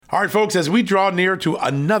All right, folks, as we draw near to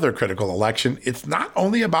another critical election, it's not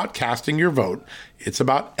only about casting your vote, it's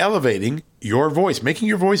about elevating your voice, making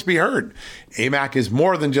your voice be heard. AMAC is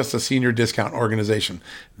more than just a senior discount organization.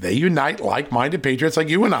 They unite like-minded patriots like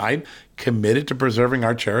you and I, committed to preserving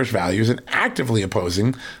our cherished values and actively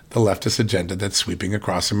opposing the leftist agenda that's sweeping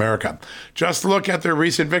across America. Just look at their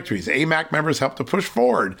recent victories. AMAC members helped to push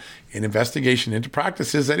forward an investigation into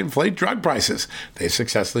practices that inflate drug prices. They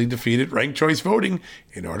successfully defeated ranked choice voting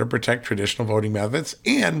in order to protect traditional voting methods,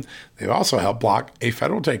 and they've also helped block a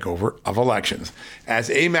federal takeover of elections. As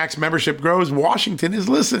AMAC's membership grows, Washington is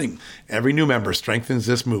listening. Every new member strengthens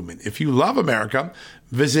this movement. If you love America,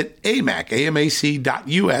 visit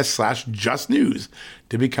amac.us/justnews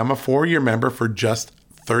to become a 4-year member for just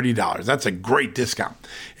 $30. That's a great discount.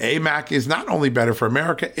 AMAC is not only better for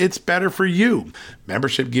America, it's better for you.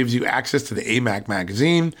 Membership gives you access to the AMAC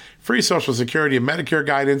magazine, free Social Security and Medicare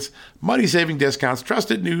guidance, money-saving discounts,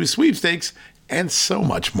 trusted news, sweepstakes, and so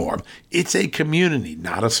much more. It's a community,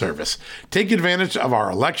 not a service. Take advantage of our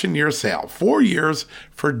election year sale, 4 years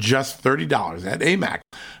for just $30 at AMAC.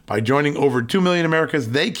 By joining over 2 million Americans,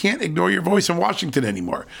 they can't ignore your voice in Washington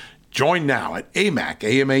anymore. Join now at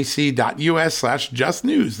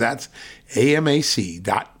amac.us/justnews. That's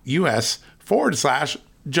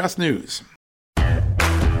amac.us/justnews.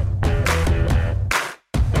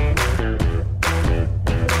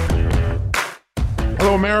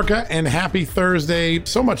 Hello, America, and happy Thursday.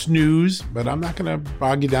 So much news, but I'm not going to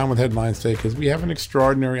bog you down with headlines today because we have an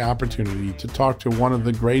extraordinary opportunity to talk to one of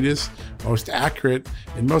the greatest, most accurate,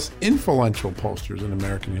 and most influential pollsters in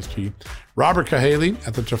American history. Robert Cahaly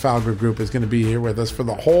at the Trafalgar Group is going to be here with us for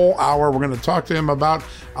the whole hour. We're going to talk to him about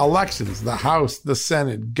elections, the House, the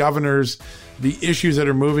Senate, governors, the issues that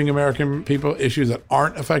are moving American people, issues that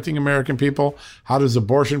aren't affecting American people. How does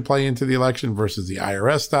abortion play into the election versus the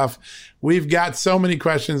IRS stuff? We've got so many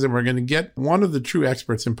questions, and we're going to get one of the true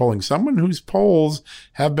experts in polling, someone whose polls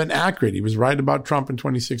have been accurate. He was right about Trump in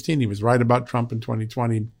 2016. He was right about Trump in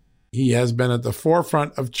 2020. He has been at the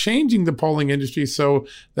forefront of changing the polling industry so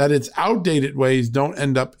that its outdated ways don't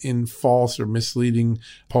end up in false or misleading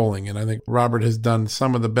polling. And I think Robert has done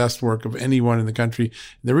some of the best work of anyone in the country.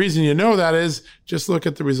 The reason you know that is just look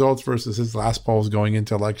at the results versus his last polls going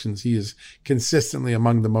into elections. He is consistently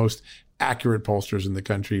among the most accurate pollsters in the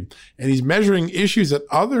country. And he's measuring issues that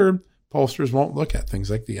other pollsters won't look at, things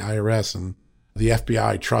like the IRS and the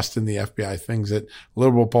FBI, trust in the FBI, things that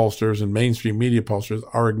liberal pollsters and mainstream media pollsters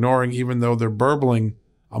are ignoring, even though they're burbling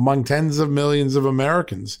among tens of millions of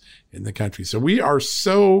Americans in the country. So we are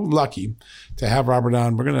so lucky to have Robert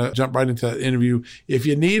on. We're going to jump right into that interview. If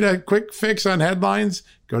you need a quick fix on headlines,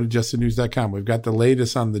 go to justthenews.com. We've got the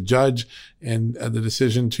latest on the judge and the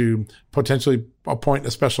decision to potentially appoint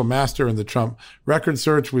a special master in the Trump record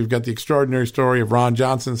search. We've got the extraordinary story of Ron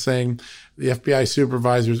Johnson saying the FBI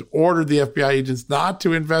supervisors ordered the FBI agents not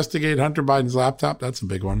to investigate Hunter Biden's laptop. That's a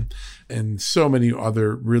big one. And so many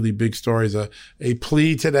other really big stories. A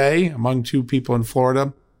plea today among 2 people in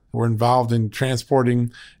Florida who were involved in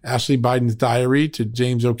transporting Ashley Biden's diary to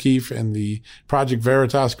James O'Keefe and the Project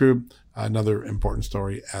Veritas group. Another important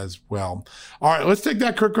story as well. All right, let's take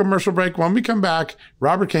that quick commercial break. When we come back,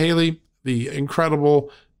 Robert Cahaly, the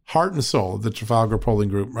incredible heart and soul of the Trafalgar Polling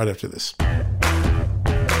Group, right after this.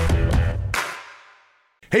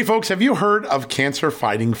 Hey folks, have you heard of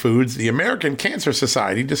cancer-fighting foods? The American Cancer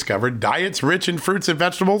Society discovered diets rich in fruits and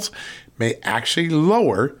vegetables may actually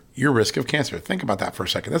lower your risk of cancer. Think about that for a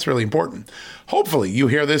second. That's really important. Hopefully you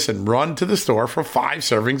hear this and run to the store for 5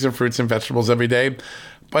 servings of fruits and vegetables every day.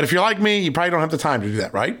 But if you're like me, you probably don't have the time to do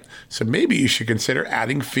that, right? So maybe you should consider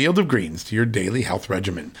adding Field of Greens to your daily health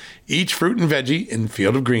regimen. Each fruit and veggie in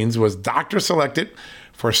Field of Greens was doctor selected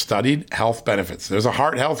for studied health benefits. There's a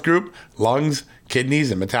heart health group, lungs, kidneys,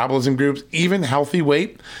 and metabolism groups, even healthy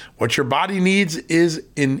weight. What your body needs is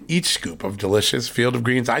in each scoop of delicious Field of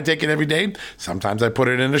Greens. I take it every day. Sometimes I put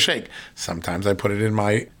it in a shake. Sometimes I put it in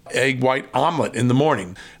my egg white omelet in the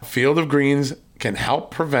morning. Field of Greens can help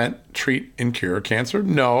prevent, treat, and cure cancer?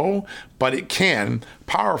 No, but it can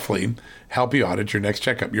powerfully help you out at your next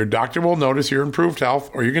checkup. Your doctor will notice your improved health,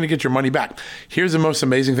 or you're going to get your money back. Here's the most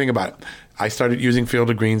amazing thing about it. I started using Field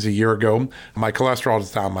of Greens a year ago. My cholesterol is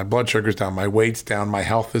down, my blood sugar's down, my weight's down, my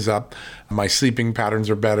health is up, my sleeping patterns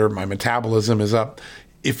are better, my metabolism is up.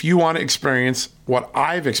 If you want to experience what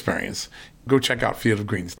I've experienced, go check out Field of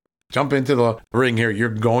Greens. Jump into the ring here. You're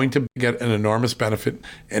going to get an enormous benefit,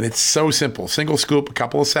 and it's so simple. Single scoop, a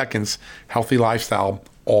couple of seconds, healthy lifestyle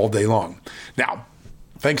all day long. Now,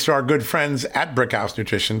 Thanks to our good friends at Brickhouse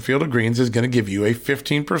Nutrition, Field of Greens is going to give you a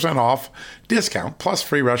 15% off discount plus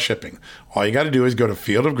free rush shipping. All you got to do is go to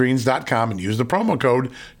fieldofgreens.com and use the promo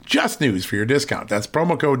code JUSTNEWS for your discount. That's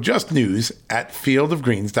promo code JUSTNEWS at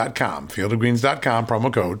fieldofgreens.com. Fieldofgreens.com,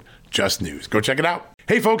 promo code JUSTNEWS. Go check it out.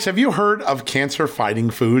 Hey folks, have you heard of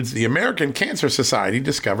cancer-fighting foods? The American Cancer Society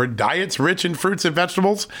discovered diets rich in fruits and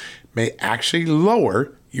vegetables may actually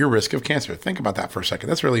lower your risk of cancer. Think about that for a second.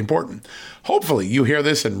 That's really important. Hopefully you hear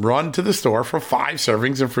this and run to the store for 5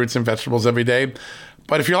 servings of fruits and vegetables every day.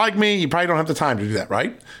 But if you're like me, you probably don't have the time to do that,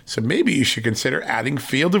 right? So maybe you should consider adding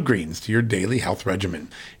Field of Greens to your daily health regimen.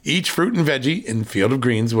 Each fruit and veggie in Field of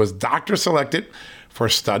Greens was doctor selected for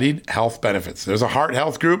studied health benefits. There's a heart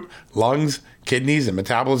health group, lungs, kidneys, and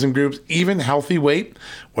metabolism groups, even healthy weight.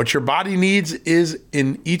 What your body needs is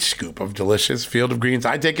in each scoop of delicious Field of Greens.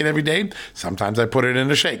 I take it every day. Sometimes I put it in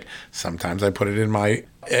a shake. Sometimes I put it in my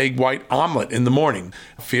egg white omelet in the morning.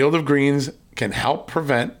 Field of Greens can help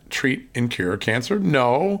prevent, treat, and cure cancer?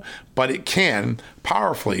 No, but it can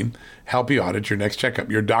powerfully help you out at your next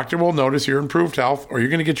checkup. Your doctor will notice your improved health or you're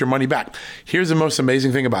going to get your money back. Here's the most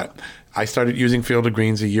amazing thing about it. I started using Field of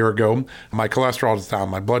Greens a year ago. My cholesterol is down,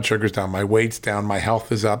 my blood sugar is down, my weight's down, my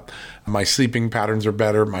health is up, my sleeping patterns are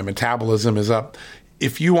better, my metabolism is up.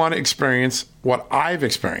 If you want to experience what I've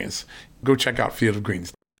experienced, go check out Field of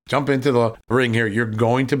Greens. Jump into the ring here. You're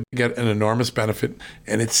going to get an enormous benefit.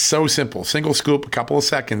 And it's so simple. Single scoop, a couple of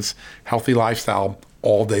seconds, healthy lifestyle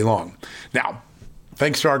all day long. Now,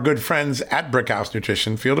 thanks to our good friends at Brickhouse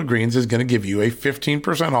Nutrition, Field of Greens is going to give you a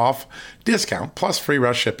 15% off discount plus free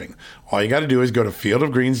rush shipping. All you got to do is go to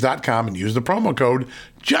fieldofgreens.com and use the promo code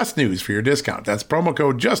JUSTNEWS for your discount. That's promo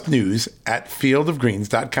code JUSTNEWS at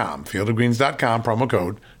fieldofgreens.com. Fieldofgreens.com, promo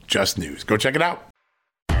code JUSTNEWS. Go check it out.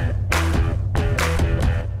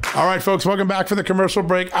 All right, folks, welcome back for the commercial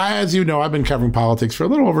break. As you know, I've been covering politics for a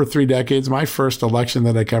little over 3 decades. My first election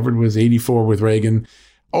that I covered was 84 with Reagan.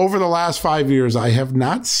 Over the last 5 years, I have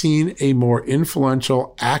not seen a more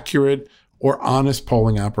influential, accurate, or honest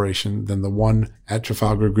polling operation than the one at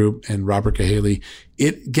Trafalgar Group and Robert Cahaly.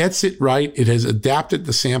 It gets it right. It has adapted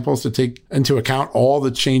the samples to take into account all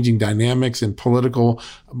the changing dynamics and political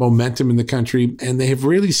momentum in the country. And they have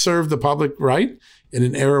really served the public right in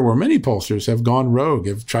an era where many pollsters have gone rogue,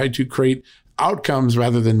 have tried to create outcomes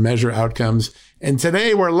rather than measure outcomes. And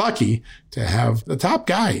today we're lucky to have the top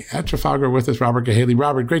guy at Trafalgar with us, Robert Cahaly.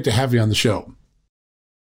 Robert, great to have you on the show.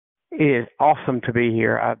 It is awesome to be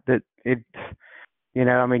here. I'm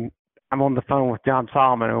on the phone with John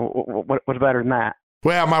Solomon. What's better than that?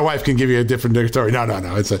 Well, my wife can give you a different story. No.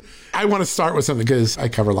 I want to start with something because I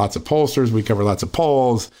cover lots of pollsters. We cover lots of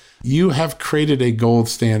polls. You have created a gold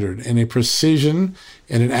standard and a precision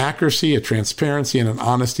and an accuracy, a transparency and an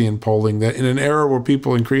honesty in polling that in an era where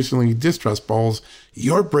people increasingly distrust polls,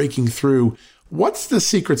 you're breaking through. What's the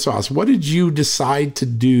secret sauce? What did you decide to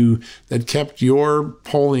do that kept your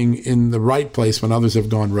polling in the right place when others have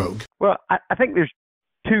gone rogue? Well, I think there's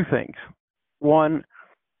 2 things. One,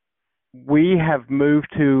 we have moved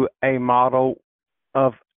to a model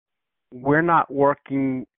of we're not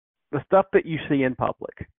working, the stuff that you see in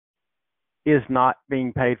public is not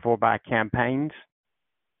being paid for by campaigns,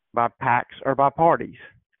 by PACs, or by parties.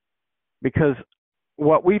 Because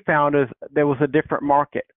what we found is there was a different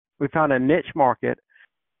market. We found a niche market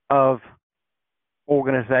of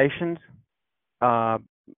organizations,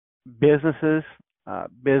 businesses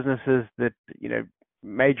that,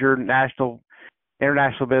 major national,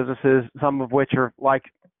 international businesses, some of which are like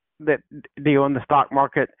that deal in the stock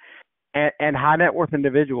market, and high net worth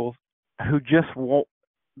individuals who just want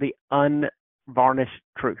the unvarnished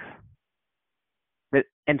truth.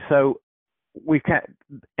 And so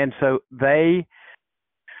they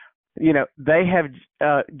have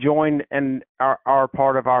joined and are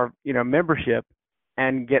part of our membership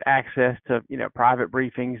and get access to private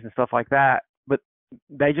briefings and stuff like that. But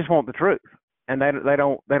they just want the truth, and they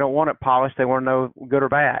don't want it polished. They want to know good or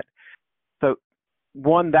bad. So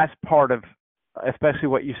one, that's part of especially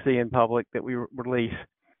what you see in public that we release,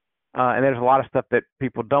 and there's a lot of stuff that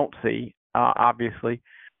people don't see, obviously.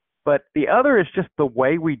 But the other is just the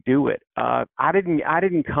way we do it. I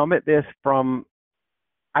didn't come at this from.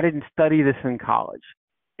 I didn't study this in college.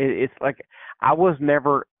 It's like I was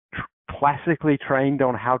never classically trained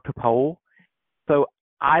on how to poll. So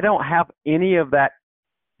I don't have any of that,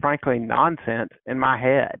 frankly, nonsense in my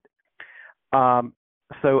head.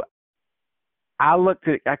 So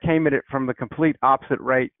I came at it from the complete opposite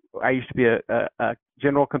rate. I used to be a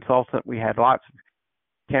general consultant. We had lots of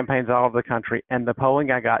campaigns all over the country, and the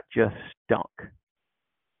polling I got just stunk.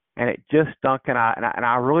 And it just stunk, and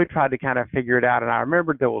I really tried to kind of figure it out. And I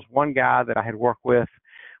remembered there was one guy that I had worked with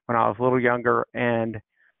when I was a little younger, and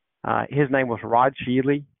his name was Rod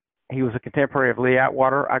Sheely. He was a contemporary of Lee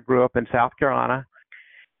Atwater. I grew up in South Carolina,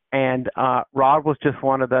 and Rod was just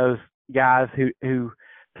one of those guys who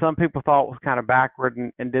some people thought was kind of backward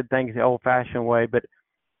and did things the old-fashioned way, but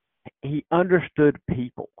he understood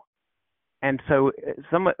people. And so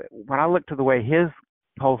when I looked to the way his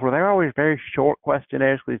polls were, they were always very short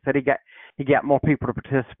questionnaires. He said he got more people to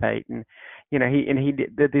participate, and he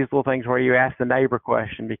did these little things where you ask the neighbor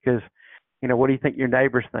question because, what do you think your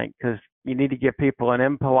neighbors think? Because you need to give people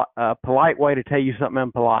an polite way to tell you something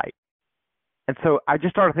impolite. And so I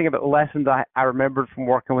just started thinking about the lessons I remembered from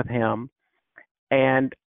working with him,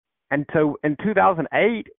 and so in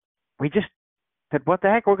 2008 we just said, what the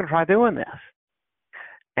heck, we're going to try doing this,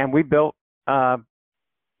 and we built.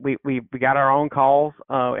 We got our own calls.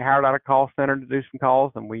 We hired out a call center to do some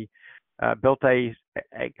calls, and we built a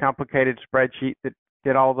complicated spreadsheet that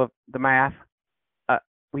did all the math.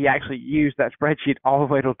 We actually used that spreadsheet all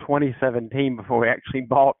the way till 2017 before we actually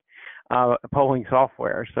bought polling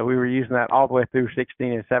software. So we were using that all the way through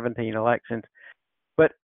 16 and 17 elections.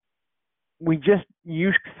 But we just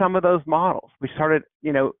used some of those models. We started,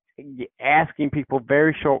 asking people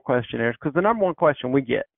very short questionnaires, because the number one question we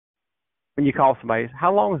get when you call somebody is,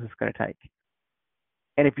 how long is this going to take?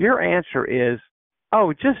 And if your answer is,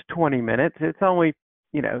 oh, just 20 minutes, it's only,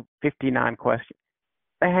 59 questions,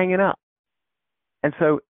 they hang it up. And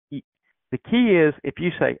so the key is, if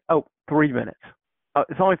you say, 3 minutes,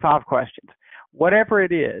 it's only 5 questions, whatever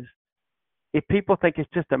it is, if people think it's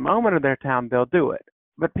just a moment of their time, they'll do it.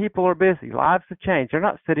 But people are busy. Lives have changed. They're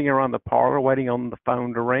not sitting around the parlor waiting on the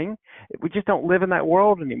phone to ring. We just don't live in that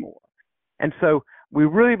world anymore. And so we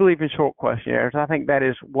really believe in short questionnaires. I think that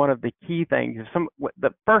is one of the key things.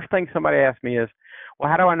 The first thing somebody asks me is, well,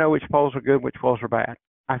 how do I know which polls are good, which polls are bad?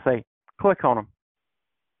 I say, click on them.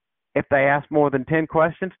 If they ask more than 10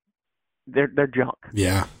 questions, they're junk.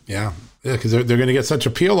 Yeah, because they're going to get such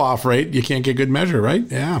a peel-off rate, you can't get good measure, right?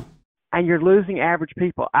 Yeah. And you're losing average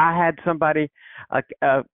people. I had somebody,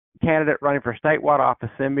 a candidate running for a statewide office,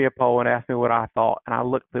 send me a poll and ask me what I thought, and I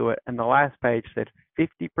looked through it, and the last page said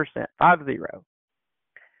 50%, 50,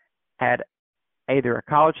 had either a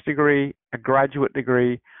college degree, a graduate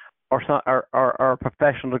degree, or a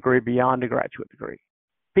professional degree beyond a graduate degree.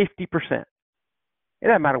 50%. It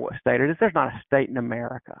doesn't matter what state it is. There's not a state in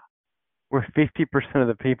America where 50% of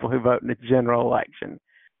the people who vote in a general election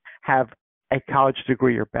have a college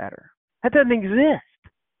degree or better. That doesn't exist.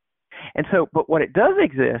 And so, but what it does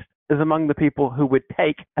exist is among the people who would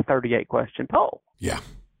take a 38-question poll. Yeah.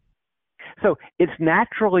 So it's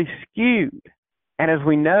naturally skewed. And as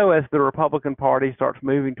we know, as the Republican Party starts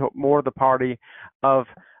moving to more the party of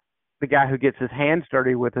the guy who gets his hands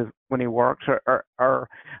dirty when he works, or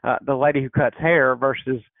the lady who cuts hair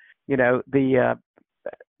versus, the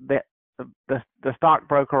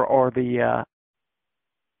stockbroker or the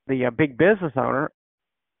big business owner,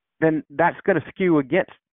 then that's going to skew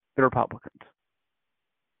against the Republicans,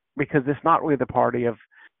 because it's not really the party of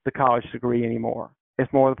the college degree anymore.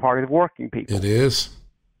 It's more the party of working people. It is.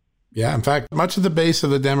 Yeah. In fact, much of the base of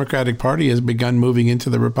the Democratic Party has begun moving into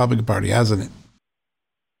the Republican Party, hasn't it?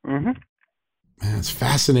 Mm-hmm. Man, it's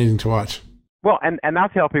fascinating to watch. Well, and I'll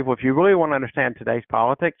tell people, if you really want to understand today's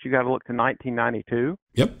politics, you got to look to 1992.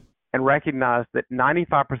 Yep. And recognize that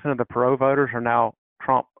 95% of the pro voters are now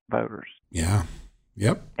Trump voters. Yeah.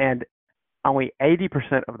 Yep. And only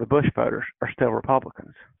 80% of the Bush voters are still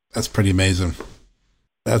Republicans. That's pretty amazing.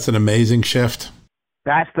 That's an amazing shift.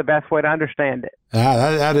 That's the best way to understand it.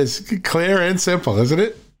 That is clear and simple, isn't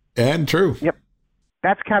it? And true. Yep.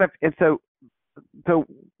 That's kind of, and so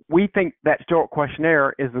we think that short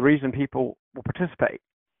questionnaire is the reason people will participate.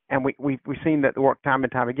 And we've seen that work time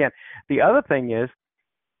and time again. The other thing is,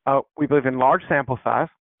 we believe in large sample size.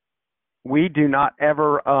 We do not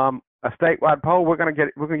ever a statewide poll. We're going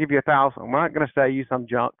to give you 1,000. We're not going to say you some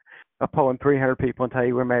junk of polling 300 people and tell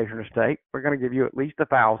you we're measuring a state. We're going to give you at least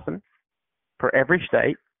 1,000 for every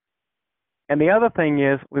state. And the other thing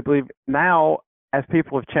is, we believe now, as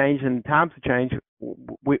people have changed and times have changed,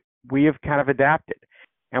 we have kind of adapted,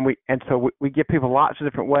 and so we give people lots of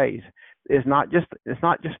different ways. It's not just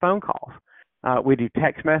phone calls. We do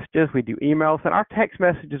text messages, we do emails, and our text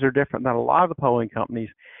messages are different than a lot of the polling companies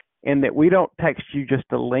in that we don't text you just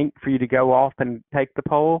a link for you to go off and take the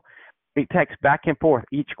poll. We text back and forth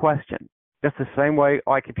each question, just the same way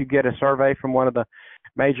like if you get a survey from one of the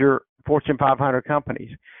major Fortune 500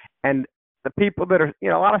 companies. And the people that are,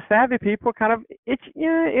 a lot of savvy people kind of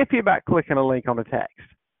iffy about clicking a link on the text.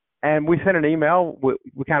 And we send an email. We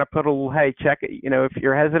kind of put a little, hey, check it. If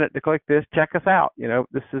you're hesitant to click this, check us out.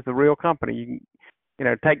 This is the real company. You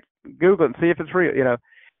can, take Google it and see if it's real.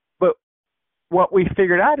 what we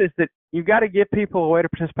figured out is that you've got to give people a way to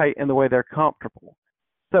participate in the way they're comfortable.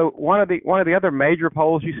 So one of the other major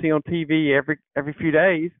polls you see on TV every few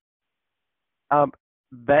days, I'm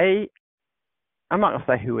not going to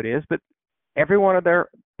say who it is, but every one of their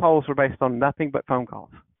polls are based on nothing but phone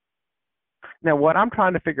calls. Now, what I'm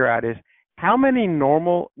trying to figure out is how many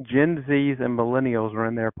normal Gen Zs and millennials are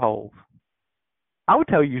in their polls. I would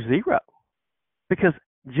tell you 0, because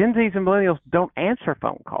Gen Zs and millennials don't answer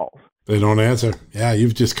phone calls. They don't answer. Yeah,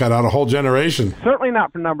 you've just cut out a whole generation. Certainly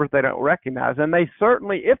not for numbers they don't recognize. And they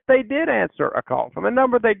certainly, if they did answer a call from a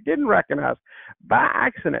number they didn't recognize by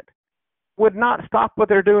accident, would not stop what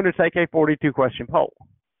they're doing to take a 42-question poll.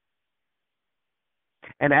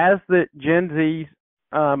 And as the Gen Zs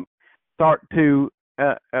start to,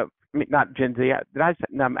 not Gen Z, I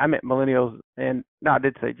meant millennials, and no, I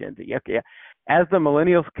did say Gen Z. Okay, yeah. As the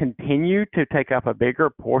millennials continue to take up a bigger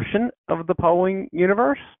portion of the polling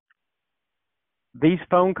universe, these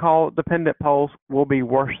phone call dependent polls will be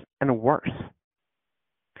worse and worse.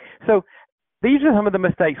 So these are some of the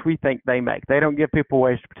mistakes we think they make. They don't give people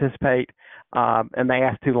ways to participate, and they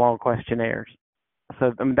ask too long questionnaires.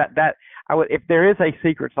 So I mean, if there is a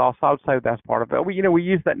secret sauce, I would say that's part of it. We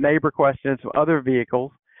use that neighbor question and some other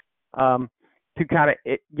vehicles to kind of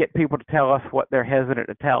get people to tell us what they're hesitant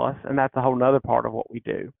to tell us, and that's a whole other part of what we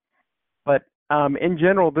do. But in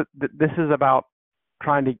general, this is about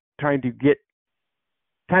trying to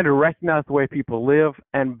recognize the way people live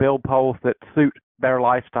and build polls that suit their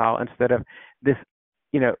lifestyle instead of this,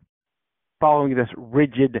 following this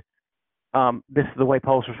rigid, this is the way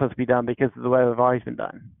polls are supposed to be done because of the way they've always been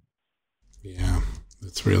done. Yeah,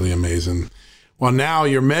 it's really amazing. Well, now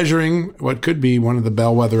you're measuring what could be one of the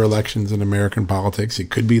bellwether elections in American politics. It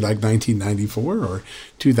could be like 1994 or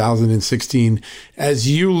 2016. As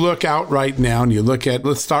you look out right now and you look at,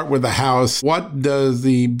 let's start with the House. What does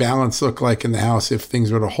the balance look like in the House if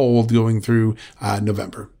things were to hold going through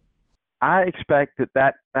November? I expect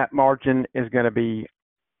that margin is going to be,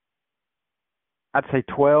 I'd say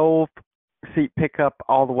 12 seat pickup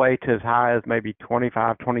all the way to as high as maybe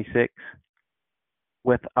 25, 26.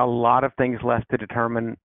 With a lot of things left to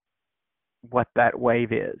determine what that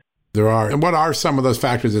wave is. There are. And what are some of those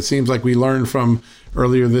factors? It seems like we learned from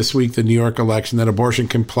earlier this week, the New York election, that abortion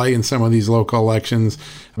can play in some of these local elections.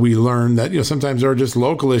 We learned that, sometimes there are just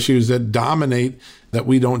local issues that dominate that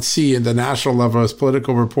we don't see in the national level as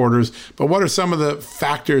political reporters. But what are some of the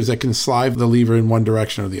factors that can slide the lever in one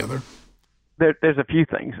direction or the other? There's a few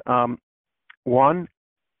things. One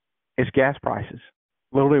is gas prices.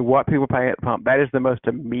 Literally what people pay at the pump. That is the most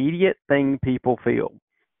immediate thing people feel.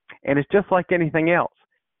 And it's just like anything else.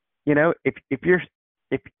 If you're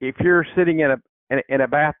sitting in a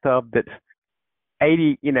bathtub that's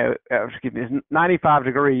 95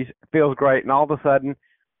 degrees, feels great, and all of a sudden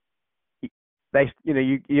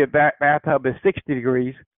your bathtub is 60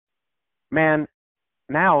 degrees, man,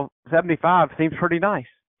 now 75 seems pretty nice.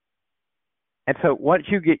 And so once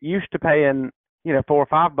you get used to paying, $4 or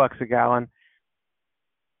 $5 a gallon,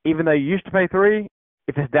 even though you used to pay $3,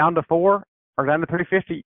 if it's down to $4 or down to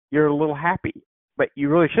 $3.50, you're a little happy. But you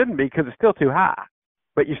really shouldn't be because it's still too high.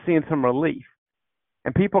 But you're seeing some relief.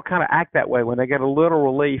 And people kind of act that way. When they get a little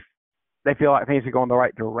relief, they feel like things are going the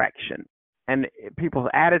right direction. And people's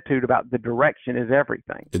attitude about the direction is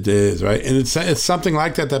everything. It is, right? And it's something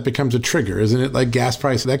like that becomes a trigger, isn't it? Like gas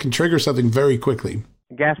prices, that can trigger something very quickly.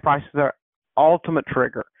 Gas prices are ultimate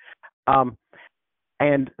trigger.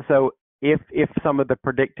 And so if some of the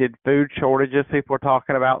predicted food shortages people are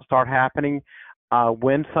talking about start happening,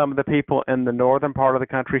 when some of the people in the northern part of the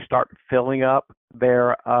country start filling up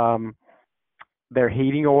their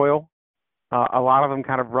heating oil, a lot of them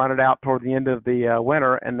kind of run it out toward the end of the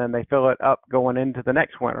winter, and then they fill it up going into the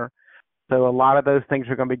next winter. So a lot of those things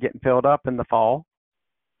are going to be getting filled up in the fall.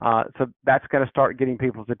 So that's going to start getting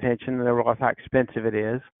people's attention, and they realize how expensive it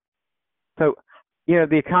is. So,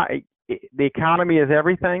 the economy is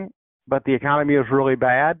everything, but the economy is really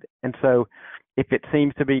bad. And so if it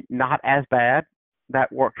seems to be not as bad,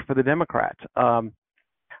 that works for the Democrats.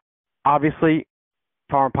 Obviously,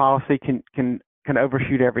 foreign policy can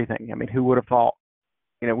overshoot everything. I mean, who would have thought,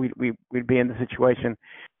 we'd be in the situation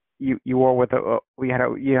you were with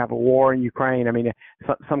you have a war in Ukraine. I mean,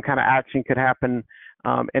 some kind of action could happen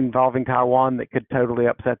involving Taiwan that could totally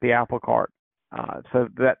upset the apple cart. So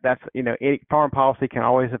that's foreign policy can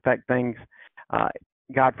always affect things.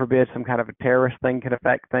 God forbid some kind of a terrorist thing could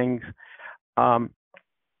affect things.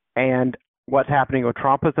 And what's happening with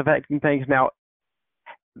Trump is affecting things. Now,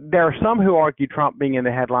 there are some who argue Trump being in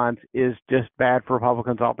the headlines is just bad for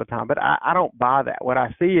Republicans all the time, but I don't buy that. What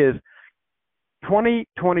I see is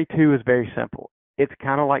 2022 is very simple. it's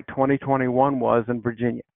kind of like 2021 was in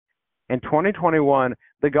Virginia. In 2021,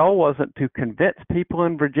 the goal wasn't to convince people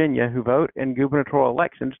in Virginia who vote in gubernatorial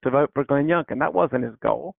elections to vote for Glenn Youngkin. That wasn't his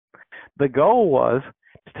goal. The goal was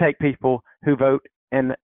to take people who vote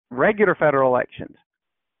in regular federal elections,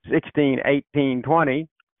 16, 18, 20,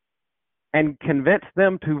 and convince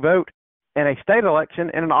them to vote in a state election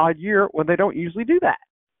in an odd year when they don't usually do that.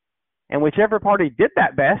 And whichever party did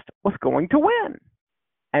that best was going to win.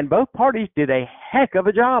 And both parties did a heck of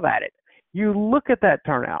a job at it. You look at that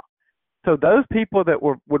turnout. So those people that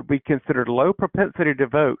would be considered low propensity to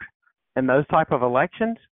vote in those type of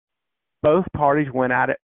elections, both parties went at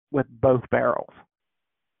it with both barrels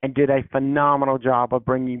and did a phenomenal job of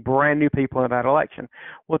bringing brand new people into that election.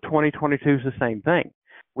 Well, 2022 is the same thing.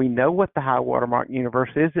 We know what the high watermark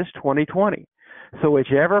universe is. It's 2020. So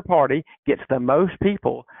whichever party gets the most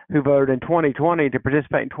people who voted in 2020 to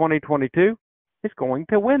participate in 2022 is going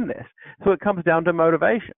to win this. So it comes down to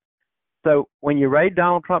motivation. So when you raid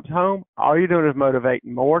Donald Trump's home, all you're doing is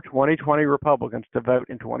motivating more 2020 Republicans to vote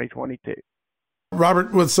in 2022.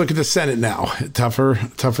 Robert, let's look at the Senate now.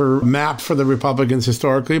 Tougher map for the Republicans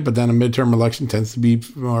historically, but then a midterm election tends to be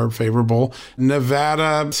more favorable.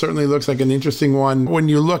 Nevada certainly looks like an interesting one. When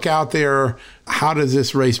you look out there, how does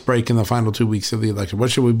this race break in the final 2 weeks of the election?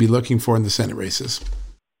 What should we be looking for in the Senate races?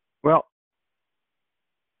 Well,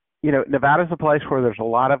 Nevada's a place where there's a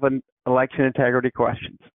lot of election integrity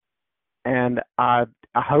questions. And I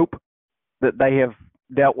hope that they have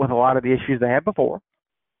dealt with a lot of the issues they had before.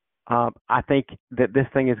 I think that this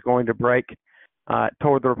thing is going to break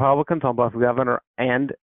toward the Republicans on both governor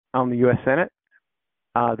and on the U.S. Senate.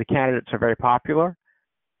 The candidates are very popular,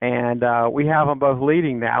 and we have them both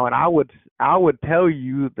leading now. And I would tell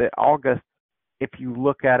you that August, if we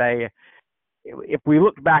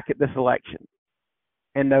looked back at this election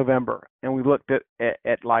in November and we looked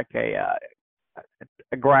at like a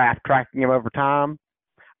graph tracking them over time,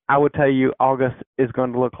 I would tell you August is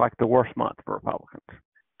going to look like the worst month for Republicans.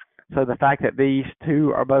 So the fact that these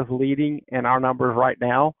two are both leading in our numbers right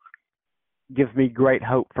now gives me great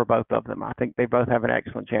hope for both of them. I think they both have an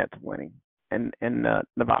excellent chance of winning in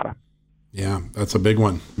Nevada. Yeah, that's a big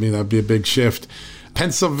one. I mean, that'd be a big shift.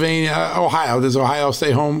 Pennsylvania, Ohio. Does Ohio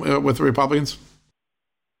stay home with the Republicans?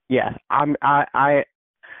 Yes, I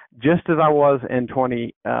just as I was in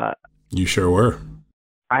 20. You sure were.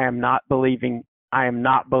 I am not believing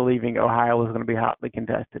Ohio is going to be hotly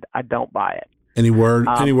contested. I don't buy it. Any word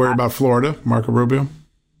about Florida, Marco Rubio?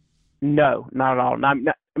 No, not at all.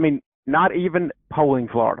 Not even polling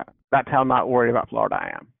Florida. That's how not worried about Florida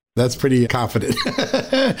I am. That's pretty confident.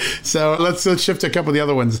 So let's shift to a couple of the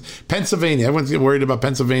other ones. Pennsylvania. Everyone's worried about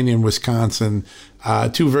Pennsylvania and Wisconsin.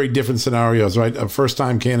 Two very different scenarios, right? A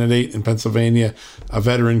first-time candidate in Pennsylvania, a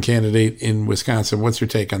veteran candidate in Wisconsin. What's your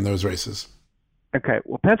take on those races? Okay.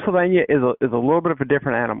 Well, Pennsylvania is a little bit of a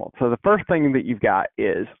different animal. So the first thing that you've got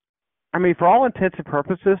is, for all intents and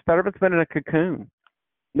purposes, Fetterman's been in a cocoon.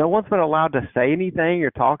 No one's been allowed to say anything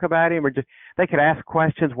or talk about him, or just they could ask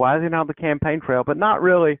questions. Why is he not on the campaign trail? But not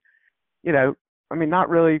really, not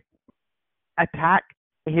really attack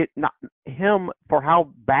him for how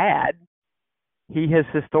bad he has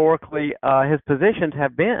historically his positions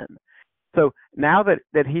have been. So now that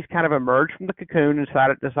he's kind of emerged from the cocoon and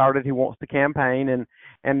decided he wants to campaign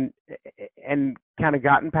and kind of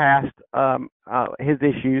gotten past his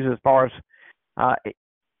issues as far as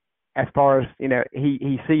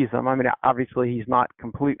he sees them. Obviously he's not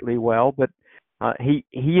completely well, but he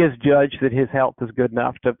has judged that his health is good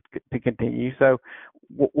enough to continue. So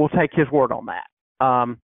we'll take his word on that.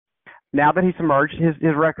 Now that he's emerged,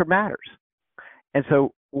 his record matters, and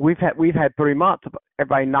so we've had 3 months of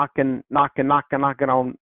everybody knocking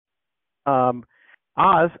on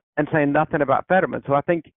Oz and saying nothing about Fetterman. So I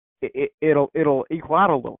think it'll equal out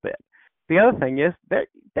a little bit. The other thing is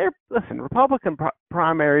listen, Republican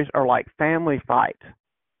primaries are like family fights.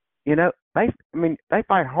 They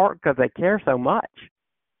fight hard because they care so much.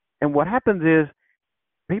 And what happens is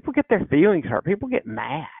people get their feelings hurt. People get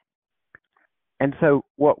mad. And so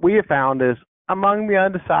what we have found is among the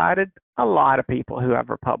undecided, a lot of people who have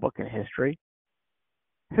Republican history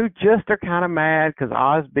who just are kind of mad because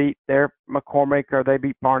Oz beat their McCormick or they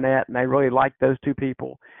beat Barnett and they really like those two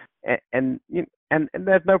people. And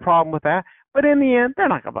there's no problem with that. But in the end, they're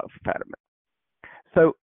not going to vote for Fetterman.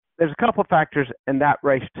 So there's a couple of factors in that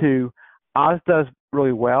race too. Oz does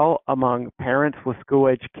really well among parents with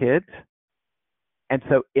school-age kids. And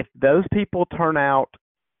so if those people turn out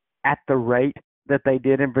at the rate that they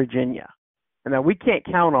did in Virginia, and now we can't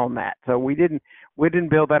count on that. So we didn't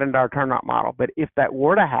build that into our turnout model. But if that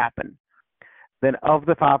were to happen, then of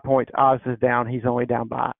the 5 points Oz is down, he's only down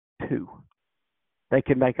by 2. they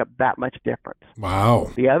could make up that much difference. Wow.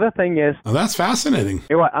 The other thing is, Well, that's fascinating.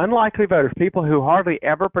 Unlikely voters, people who hardly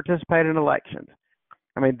ever participate in elections,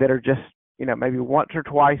 I mean, that are just, maybe once or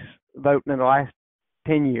twice voting in the last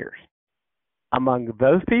 10 years. Among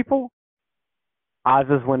those people, Oz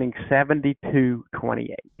is winning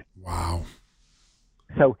 72-28. Wow.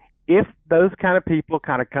 So if those kind of people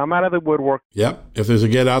kind of come out of the woodwork. Yep. If there's a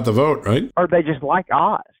get out the vote, right? Or they just like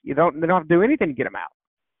Oz. They don't have to do anything to get them out.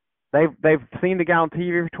 They've seen the guy on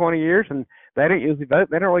TV for 20 years, and they don't usually vote.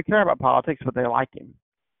 They don't really care about politics, but they like him.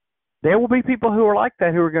 There will be people who are like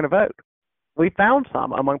that who are going to vote. We found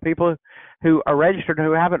some among people who are registered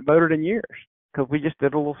who haven't voted in years, because we just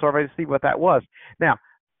did a little survey to see what that was. Now,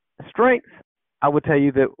 strengths, I would tell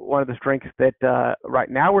you that one of the strengths that right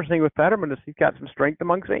now we're seeing with Fetterman is he's got some strength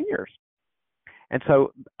among seniors. And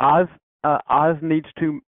so Oz needs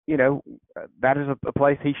to, that is a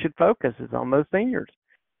place he should focus, is on those seniors.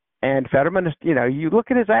 And Fetterman is, you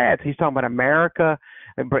look at his ads, he's talking about America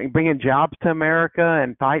and bringing jobs to America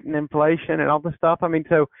and fighting inflation and all this stuff. I mean,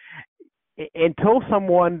 so until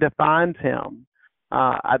someone defines him,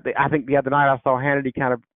 I think the other night I saw Hannity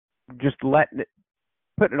kind of just putting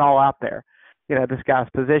it all out there. This guy's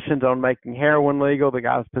positions on making heroin legal, the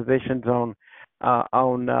guy's positions on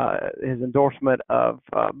his endorsement of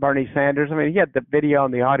Bernie Sanders. I mean, he had the video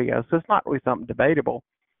and the audio, so it's not really something debatable.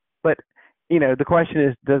 But the question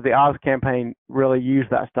is, does the Oz campaign really use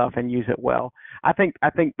that stuff and use it well? I think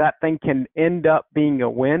that thing can end up being a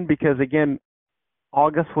win because, again,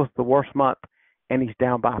 August was the worst month, and he's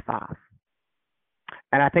down by 5.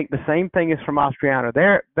 And I think the same thing is from Mastriano.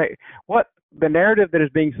 What the narrative that is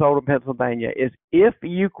being sold in Pennsylvania is, if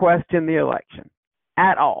you question the election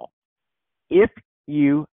at all, if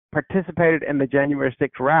you participated in the January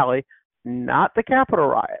 6th rally, not the Capitol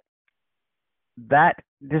riot, that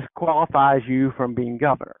disqualifies you from being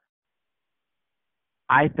governor.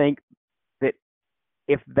 I think that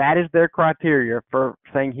if that is their criteria for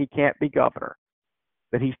saying he can't be governor,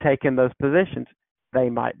 that he's taken those positions, they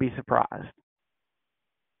might be surprised.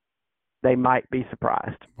 They might be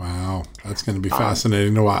surprised. Wow, that's going to be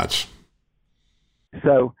fascinating to watch.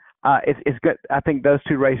 So it's good. I think those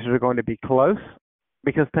two races are going to be close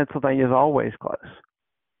because Pennsylvania is always close.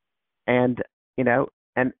 And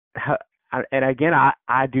and again,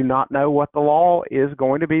 I do not know what the law is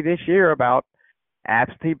going to be this year about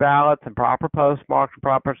absentee ballots and proper postmarks and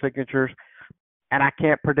proper signatures. And I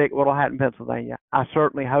can't predict what will happen in Pennsylvania. I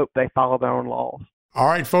certainly hope they follow their own laws. All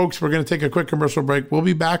right, folks, we're going to take a quick commercial break. We'll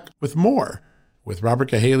be back with more with Robert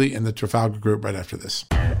Cahaly and the Trafalgar Group right after this.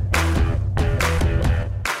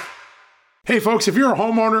 Hey, folks, if you're a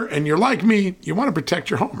homeowner and you're like me, you want to protect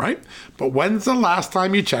your home, right? But when's the last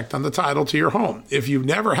time you checked on the title to your home? If you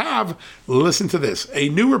never have, listen to this. A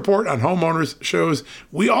new report on homeowners shows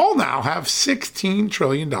we all now have $16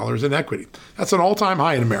 trillion in equity. That's an all-time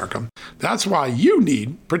high in America. That's why you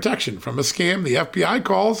need protection from a scam the FBI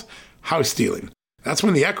calls house stealing. That's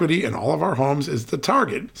when the equity in all of our homes is the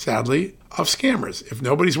target, sadly, of scammers. If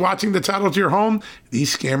nobody's watching the title to your home,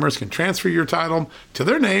 these scammers can transfer your title to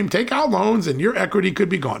their name, take out loans, and your equity could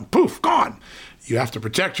be gone. Poof, gone. You have to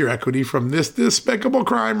protect your equity from this despicable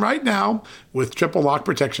crime right now with triple lock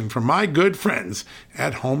protection from my good friends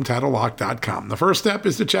at HomeTitleLock.com. The first step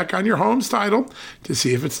is to check on your home's title to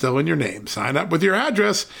see if it's still in your name. Sign up with your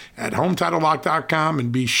address at HomeTitleLock.com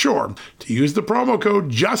and be sure to use the promo code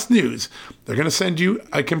JUSTNEWS. They're going to send you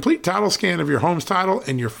a complete title scan of your home's title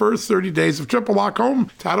and your first 30 days of triple lock home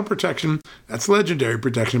title protection. That's legendary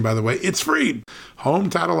protection, by the way. It's free.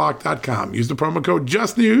 HomeTitleLock.com. Use the promo code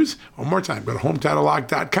JUSTNEWS. One more time, go to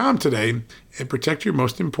HomeTitleLock.com today and protect your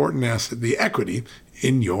most important asset, the equity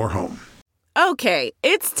in your home. Okay,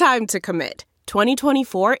 it's time to commit.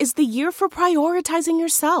 2024 is the year for prioritizing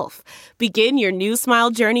yourself. Begin your new smile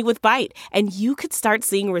journey with Byte, and you could start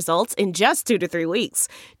seeing results in just 2 to 3 weeks.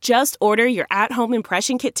 Just order your at-home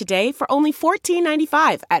impression kit today for only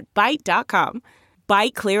 $14.95 at Byte.com.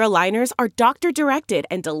 Byte Clear aligners are doctor-directed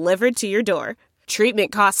and delivered to your door.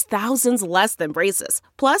 Treatment costs thousands less than braces.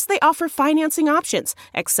 Plus, they offer financing options,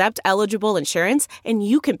 accept eligible insurance, and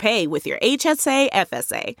you can pay with your HSA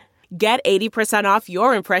FSA. Get 80% off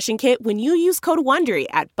your impression kit when you use code WONDERY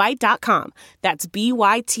at Byte.com. That's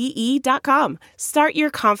BYTE.com. Start your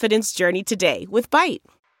confidence journey today with Byte.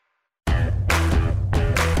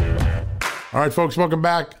 All right, folks, welcome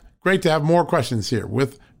back. Great to have more questions here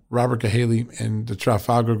with Robert Cahaly and the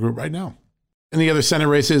Trafalgar Group right now. Any other Senate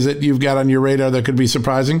races that you've got on your radar that could be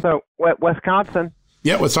surprising? So, Wisconsin.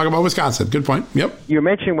 Yeah, let's talk about Wisconsin. Good point. Yep. You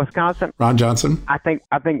mentioned Wisconsin. Ron Johnson. I think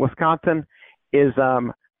Wisconsin is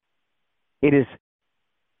it is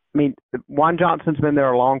I mean, Juan Johnson's been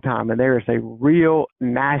there a long time, and there is a real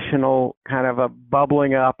national kind of a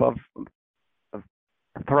bubbling up of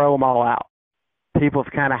throw them all out. People's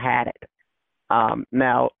kind of had it.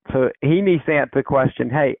 Now, so he needs to answer the question,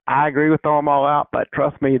 hey, I agree with throw them all out, but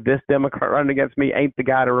trust me, this Democrat running against me ain't the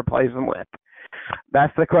guy to replace them with.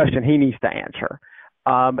 That's the question he needs to answer.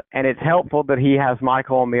 And it's helpful that he has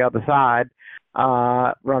Michael on the other side,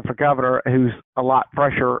 run for governor, who's a lot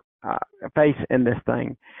fresher face in this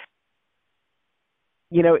thing.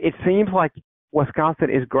 You know, it seems like Wisconsin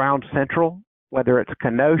is ground central, whether it's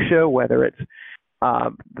Kenosha, whether it's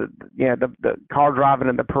the car driving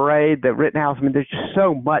in the parade, the Rittenhouse. I mean, there's just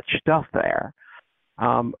so much stuff there.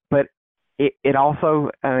 But it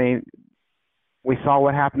also, I mean, we saw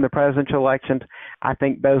what happened in the presidential elections. I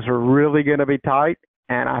think those are really going to be tight,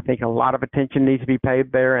 and I think a lot of attention needs to be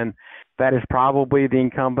paid there, and that is probably the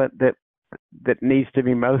incumbent that needs to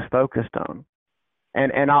be most focused on.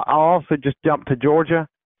 And I'll also just jump to Georgia.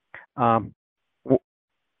 They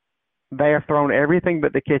have thrown everything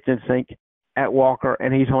but the kitchen sink at Walker,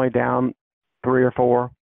 and he's only down 3 or 4,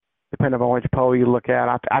 depending on which poll you look at.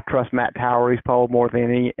 I trust Matt Tower. He's polled more than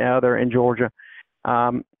any other in Georgia.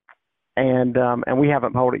 And we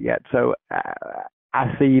haven't polled it yet. So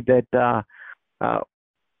I see that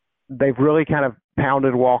they've really kind of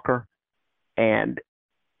pounded Walker, and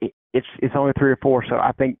it's only 3 or 4. So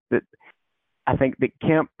I think that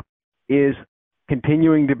Kemp is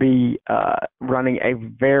continuing to be running a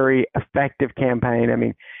very effective campaign. I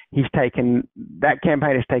mean, that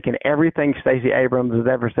campaign has taken everything Stacey Abrams has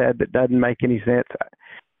ever said that doesn't make any sense.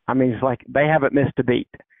 I mean, it's like they haven't missed a beat.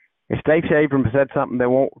 If Stacey Abrams said something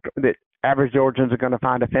that average Georgians are going to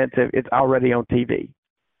find offensive, it's already on TV.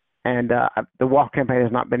 And the Walker campaign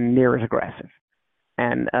has not been near as aggressive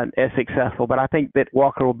and as successful. But I think that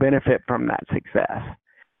Walker will benefit from that success.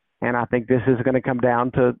 And I think this is going to come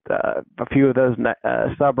down to a few of those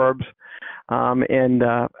suburbs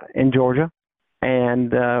in Georgia,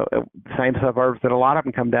 and same suburbs that a lot of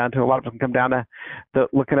them come down to. A lot of them come down to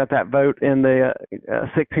looking at that vote in the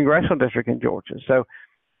 6th congressional district in Georgia. So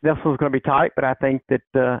this one's going to be tight, but I think that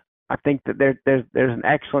there's an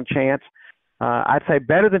excellent chance. I'd say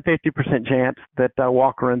better than 50% chance that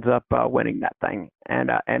Walker ends up winning that thing,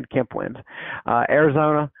 and Kemp wins.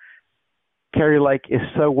 Arizona. Kari Lake is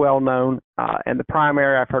so well known. In the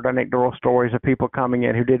primary, I've heard anecdotal stories of people coming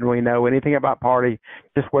in who didn't really know anything about party.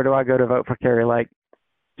 Just where do I go to vote for Kari Lake?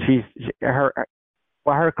 Her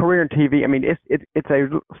career in TV. I mean, it's a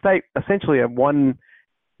state, essentially a one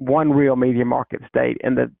real media market state,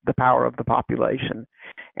 and the power of the population.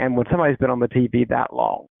 And when somebody's been on the TV that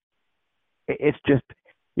long, it's just,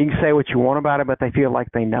 you can say what you want about it, but they feel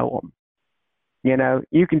like they know them. You know,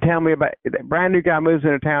 you can tell me about a brand new guy moves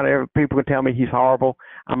into town, people can tell me he's horrible.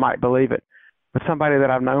 I might believe it. But somebody that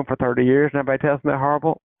I've known for 30 years and everybody tells me they're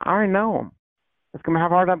horrible, I already know them. It's going to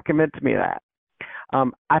have a hard time convincing me of that.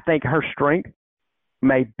 I think her strength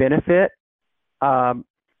may benefit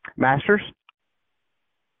Masters.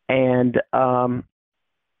 And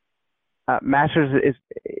Masters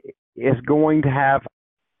is going to have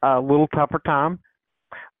a little tougher time.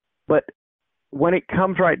 But when it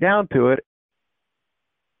comes right down to it,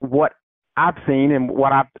 what I've seen and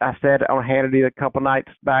what I said on Hannity a couple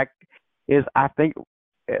nights back is I think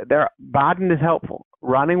Biden is helpful.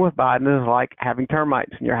 Running with Biden is like having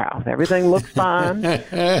termites in your house. Everything looks fine.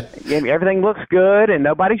 Everything looks good, and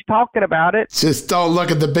nobody's talking about it. Just don't look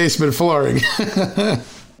at the basement flooring.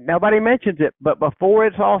 Nobody mentions it, but before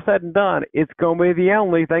it's all said and done, it's going to be the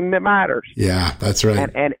only thing that matters. Yeah, that's right.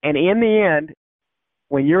 And in the end,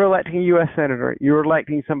 when you're electing a U.S. Senator, you're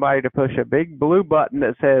electing somebody to push a big blue button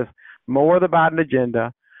that says more of the Biden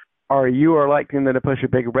agenda, or you are electing them to push a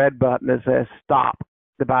big red button that says stop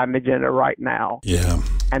the Biden agenda right now. Yeah.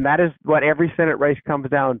 And that is what every Senate race comes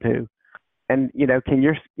down to. And,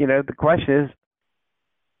 the question is,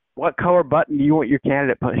 what color button do you want your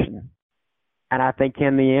candidate pushing? And I think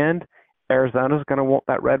in the end, Arizona's going to want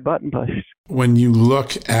that red button pushed. When you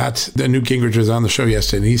look at, Newt Gingrich was on the show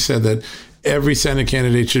yesterday, and he said that every Senate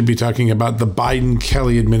candidate should be talking about the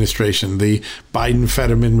Biden-Kelly administration, the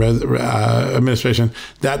Biden-Fetterman administration.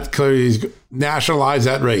 That clearly is nationalize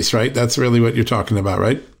that race, right? That's really what you're talking about,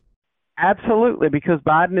 right? Absolutely, because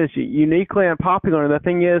Biden is uniquely unpopular. And the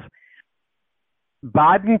thing is,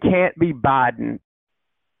 Biden can't be Biden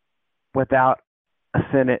without a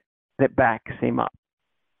Senate that backs him up.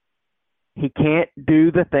 He can't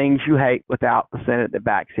do the things you hate without the Senate that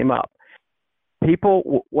backs him up.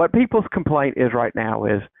 What people's complaint is right now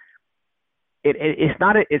is it's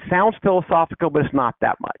not. It sounds philosophical, but it's not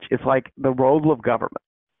that much. It's like the role of government.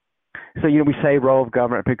 So, we say role of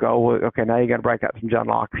government. People go, oh, well, okay, now you got to break out some John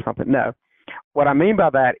Locke or something. No. What I mean by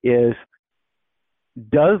that is,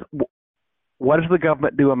 what does the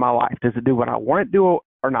government do in my life? Does it do what I want it to do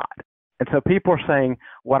or not? And so people are saying,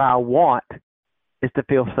 what I want is to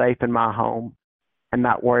feel safe in my home and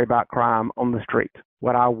not worry about crime on the streets.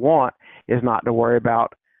 What I want is not to worry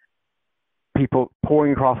about people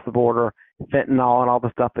pouring across the border, fentanyl and all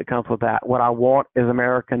the stuff that comes with that. What I want is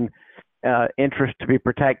American interests to be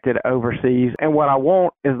protected overseas. And what I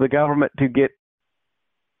want is the government to get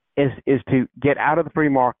out of the free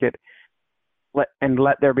market and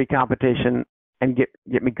let there be competition and get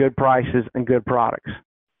me good prices and good products.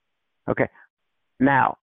 Okay.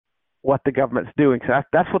 Now, what the government's doing, so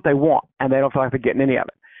that's what they want, and they don't feel like they're getting any of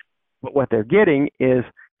it. But what they're getting is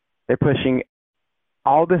they're pushing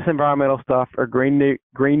all this environmental stuff or Green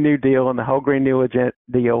New Deal and the whole Green New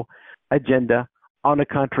Deal agenda on a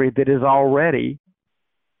country that is already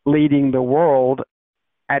leading the world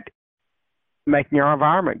at making our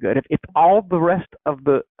environment good. If all the rest of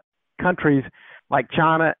the countries like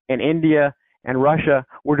China and India and Russia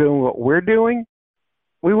were doing what we're doing,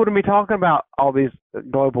 we wouldn't be talking about all these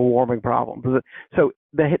global warming problems. So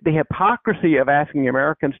the hypocrisy of asking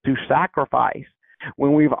Americans to sacrifice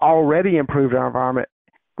when we've already improved our environment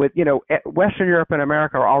with, Western Europe and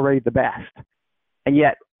America are already the best. And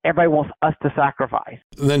yet everybody wants us to sacrifice.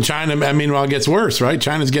 Then China, meanwhile, gets worse, right?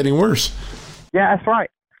 China's getting worse. Yeah, that's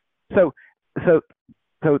right. So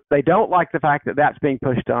they don't like the fact that that's being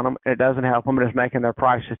pushed on them, and it doesn't help them, and it's making their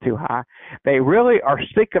prices too high. They really are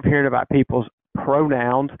sick of hearing about people's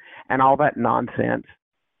pronouns and all that nonsense.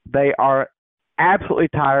 They are absolutely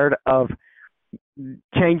tired of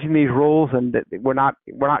changing these rules, and that we're not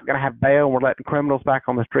going to have bail, and we're letting criminals back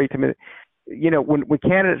on the streets. I mean, when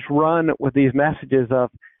candidates run with these messages of,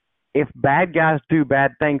 if bad guys do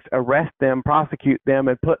bad things, arrest them, prosecute them,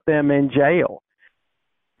 and put them in jail,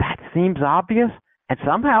 that seems obvious. And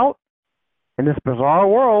somehow, in this bizarre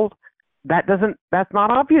world, that's not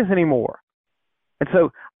obvious anymore. And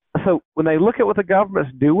so when they look at what the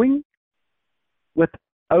government's doing with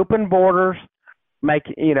open borders,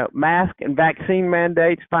 mask and vaccine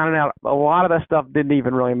mandates, finding out a lot of that stuff didn't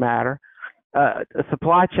even really matter. A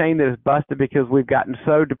supply chain that is busted because we've gotten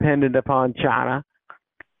so dependent upon China.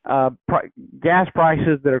 Gas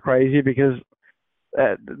prices that are crazy because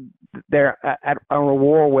they're at a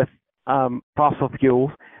war with fossil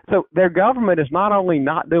fuels. So their government is not only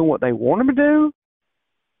not doing what they want them to do,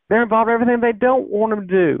 they're involved in everything they don't want them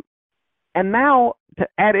to do. And now, to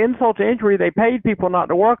add insult to injury, they paid people not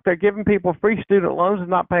to work. They're giving people free student loans and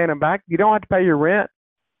not paying them back. You don't have to pay your rent.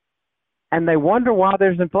 And they wonder why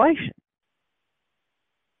there's inflation.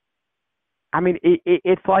 I mean,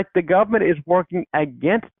 it's like the government is working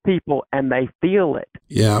against people, and they feel it.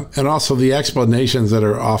 Yeah, and also the explanations that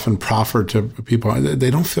are often proffered to people,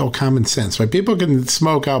 they don't feel common sense, right? People can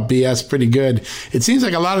smoke out BS pretty good. It seems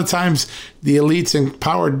like a lot of times the elites in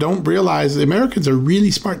power don't realize the Americans are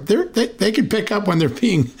really smart. They can pick up when they're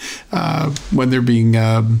being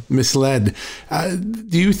misled.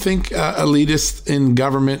 Do you think elitists in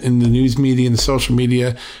government, in the news media, and the social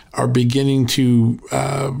media are beginning to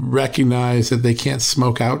recognize that they can't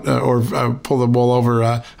smoke out or pull the wool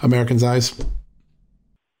over Americans' eyes?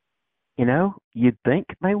 You'd think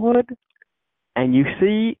they would. And you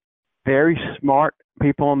see very smart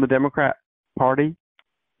people in the Democrat Party.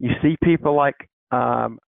 You see people like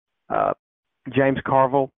James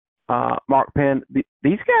Carville, Mark Penn. These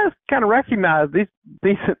guys kind of recognize this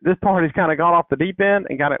party's kind of gone off the deep end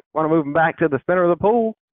and kind of want to move them back to the center of the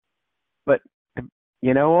pool. But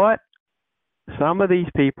you know what? Some of these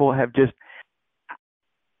people have just...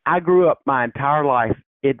 I grew up my entire life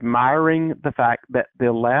admiring the fact that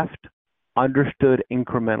the left understood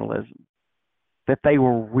incrementalism, that they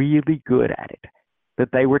were really good at it, that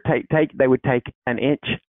they would take an inch,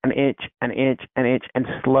 and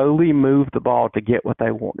slowly move the ball to get what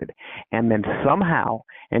they wanted. And then somehow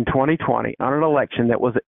in 2020, on an election that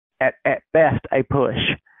was at best a push,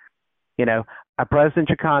 a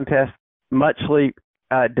presidential contest, muchly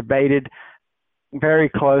debated, very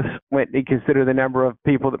close when you consider the number of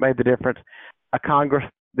people that made the difference, a Congress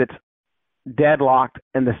that's deadlocked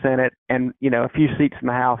in the Senate, and a few seats in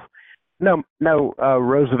the House. No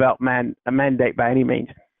Roosevelt mandate by any means.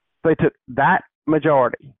 They took that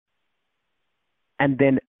majority and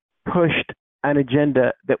then pushed an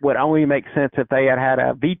agenda that would only make sense if they had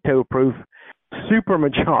a veto-proof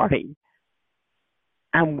supermajority.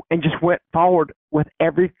 and just went forward with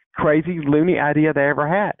every crazy, loony idea they ever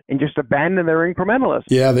had and just abandoned their incrementalism.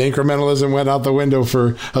 Yeah, the incrementalism went out the window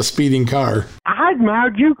for a speeding car. I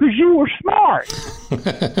admired you because you were smart.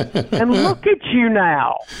 And look at you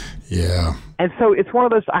now. Yeah. And so it's one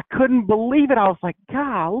of those, I couldn't believe it. I was like,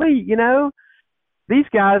 golly, these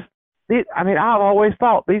guys, I've always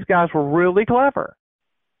thought these guys were really clever.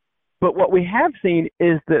 But what we have seen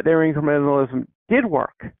is that their incrementalism did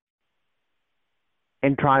work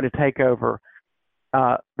in trying to take over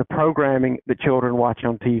the programming that children watch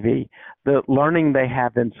on TV, the learning they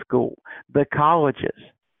have in school, the colleges.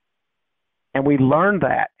 And we learned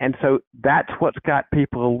that. And so that's what's got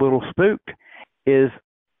people a little spooked is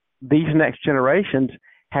these next generations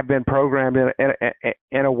have been programmed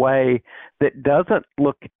in a way that doesn't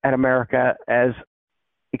look at America as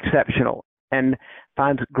exceptional and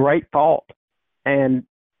finds great fault and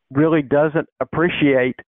really doesn't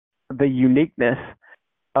appreciate the uniqueness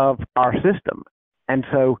of our system. And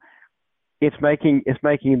so it's making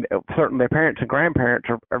certainly their parents and grandparents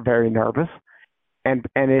are very nervous, and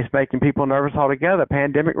it's making people nervous altogether. The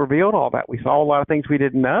pandemic revealed all that. We saw a lot of things we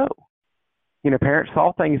didn't know. Parents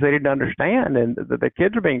saw things they didn't understand, and the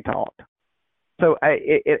kids are being taught. So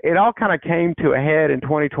it all kind of came to a head in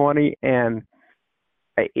 2020, and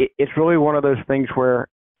it's really one of those things where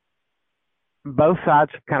both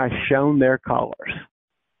sides have kind of shown their colors.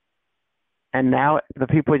 And now the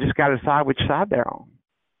people just got to decide which side they're on.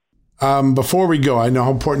 Before we go, I know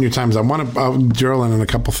how important your time is. I want to drill in on a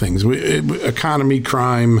couple things. Economy,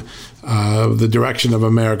 crime, the direction of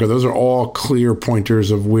America. Those are all clear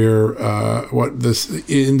pointers of where what this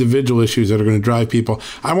individual issues that are going to drive people.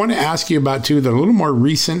 I want to ask you about two that are a little more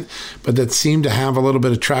recent, but that seem to have a little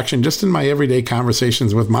bit of traction just in my everyday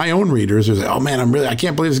conversations with my own readers. Who say, "Oh man, I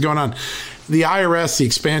can't believe this is going on." The IRS, the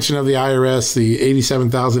expansion of the IRS, the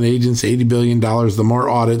 87,000 agents, $80 billion, the more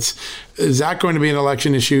audits. Is that going to be an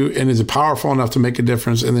election issue? And is it powerful enough to make a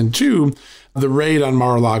difference? And then two, the raid on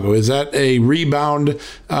Mar-a-Lago. Is that a rebound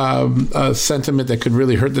sentiment that could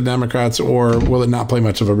really hurt the Democrats, or will it not play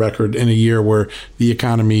much of a record in a year where the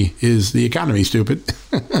economy is stupid?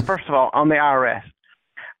 First of all, on the IRS,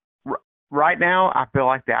 right now, I feel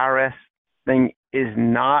like the IRS thing is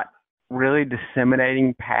not really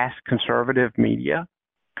disseminating past conservative media.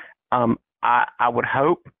 I would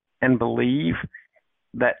hope and believe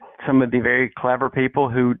that some of the very clever people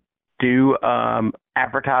who do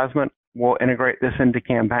advertisement will integrate this into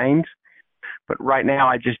campaigns. But right now,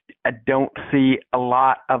 I don't see a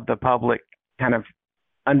lot of the public kind of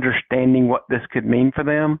understanding what this could mean for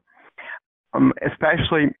them,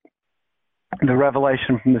 especially the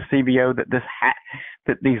revelation from the CBO that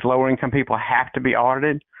that these lower income people have to be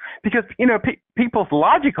audited. Because, people's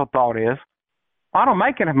logical thought is, I don't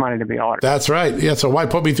make enough money to be audited. That's right. Yeah, so why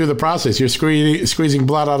put me through the process? You're squeezing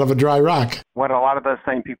blood out of a dry rock. What a lot of those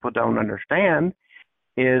same people don't understand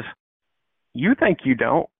is you think you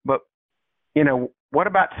don't, but, what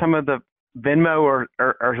about some of the Venmo or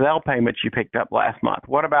Zelle payments you picked up last month?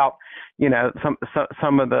 What about,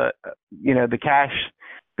 some of the, the cash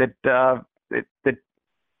that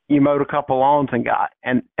you mowed a couple lawns and got,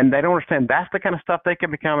 and they don't understand that's the kind of stuff they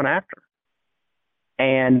could be coming after.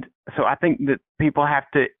 And so I think that people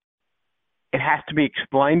it has to be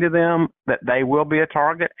explained to them that they will be a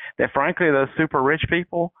target, that frankly, those super rich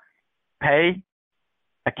people pay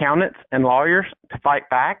accountants and lawyers to fight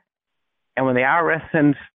back. And when the IRS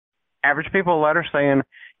sends average people a letter saying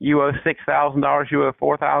you owe $6,000, you owe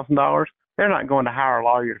 $4,000, they're not going to hire a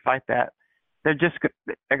lawyer to fight that. They're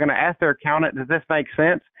going to ask their accountant, does this make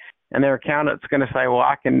sense? And their accountant's going to say, well,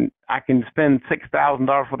 I can spend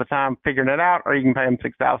 $6,000 worth of time figuring it out, or you can pay them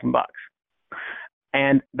 $6,000.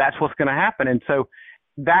 And that's what's going to happen. And so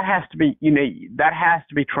that has to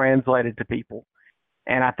be translated to people.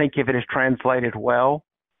 And I think if it is translated well,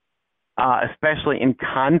 especially in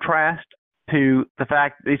contrast to the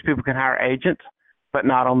fact that these people can hire agents, but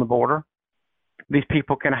not on the border. These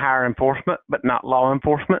people can hire enforcement, but not law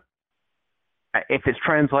enforcement. If it's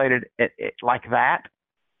translated like that,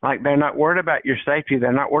 like they're not worried about your safety,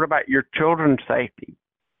 they're not worried about your children's safety,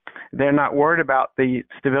 they're not worried about the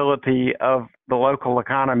stability of the local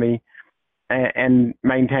economy and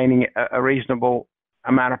maintaining a reasonable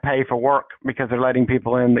amount of pay for work because they're letting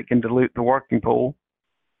people in that can dilute the working pool.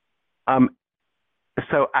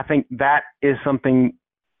 So I think that is something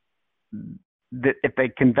that if they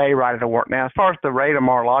convey right, it'll work. Now, as far as the raid of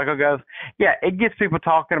Mar-a-Lago goes, yeah, it gets people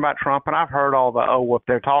talking about Trump, and I've heard all the, if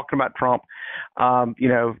they're talking about Trump,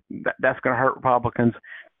 that's going to hurt Republicans.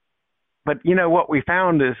 But, what we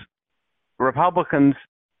found is Republicans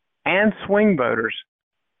and swing voters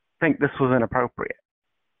think this was inappropriate.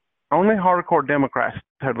 only hardcore Democrats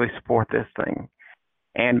totally support this thing.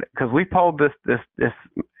 And because we polled this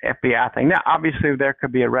FBI thing. Now, obviously, there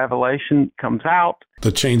could be a revelation comes out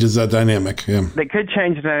that changes that dynamic. Yeah, that could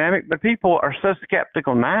change the dynamic. But people are so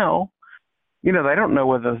skeptical now. They don't know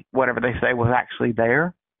whether whatever they say was actually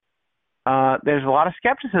there. There's a lot of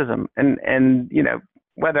skepticism, and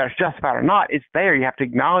whether it's justified or not, it's there. You have to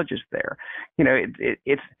acknowledge it's there.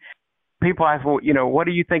 It's people ask, well, what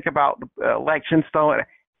do you think about the election stolen?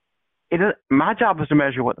 My job is to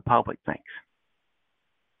measure what the public thinks.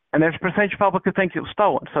 And there's a percentage of public who thinks it was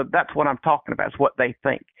stolen. So that's what I'm talking about, is what they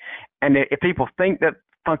think. And if people think that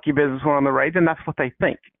funky business went on the raid, then that's what they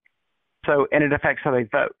think. So, and it affects how they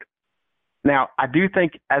vote. Now, I do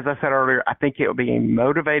think, as I said earlier, I think it will be a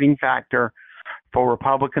motivating factor for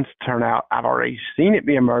Republicans to turn out. I've already seen it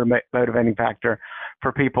be a motivating factor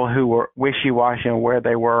for people who were wishy-washy on where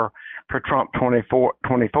they were for Trump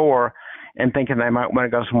 24 and thinking they might want to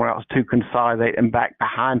go somewhere else to consolidate and back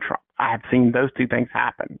behind Trump. I have seen those two things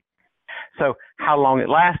happen. So how long it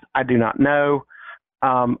lasts, I do not know.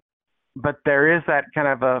 But there is that kind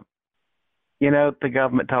of the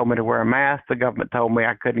government told me to wear a mask. The government told me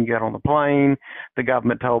I couldn't get on the plane. The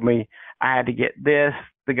government told me I had to get this.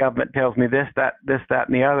 The government tells me this, that,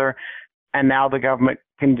 and the other. And now the government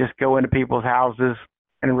can just go into people's houses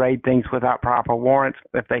and raid things without proper warrants.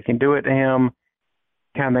 If they can do it to him,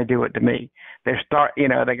 can they do it to me? They got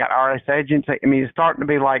RS agents. I mean, it's starting to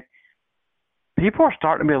be like, people are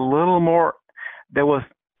starting to be a little more, the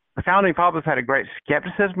founding fathers had a great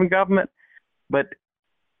skepticism in government, but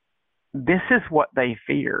this is what they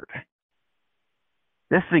feared.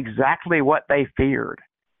 This is exactly what they feared.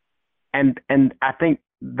 And I think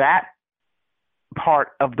that part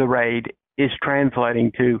of the raid is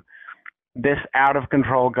translating to this out of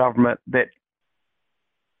control government that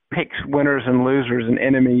picks winners and losers and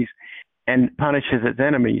enemies and punishes its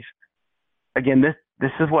enemies. Again,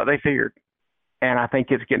 this is what they feared. And I think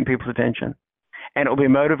it's getting people's attention. And it will be a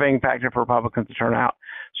motivating factor for Republicans to turn out.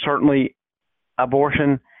 Certainly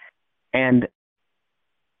abortion and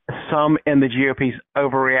some in the GOP's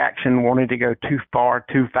overreaction wanting to go too far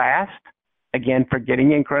too fast, again, forgetting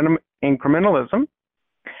incrementalism,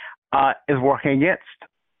 is working against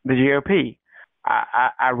the GOP.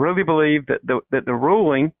 I really believe that the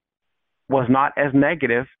ruling was not as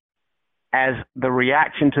negative as the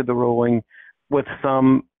reaction to the ruling, with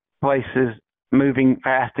some places moving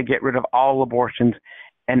fast to get rid of all abortions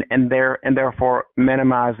and therefore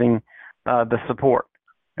minimizing the support.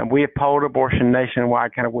 And we have polled abortion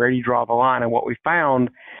nationwide, kind of where you draw the line. And what we found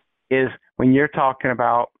is when you're talking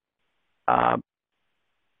about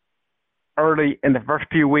early in the first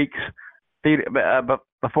few weeks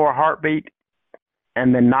before a heartbeat,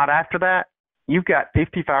 and then not after that, you've got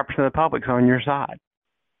 55% of the public's on your side.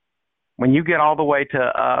 When you get all the way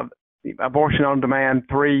to abortion on demand,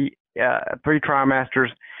 three trimesters,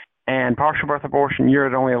 and partial birth abortion, you're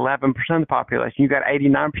at only 11% of the population. You got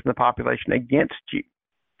 89% of the population against you.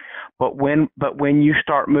 But when you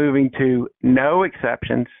start moving to no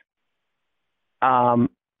exceptions, no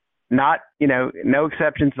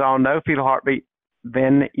exceptions at all, no fetal heartbeat,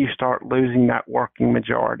 then you start losing that working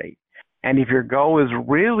majority. And if your goal is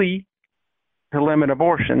really to limit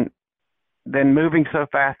abortion, then moving so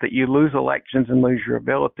fast that you lose elections and lose your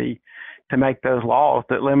ability to make those laws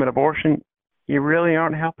that limit abortion, you really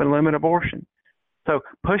aren't helping limit abortion. So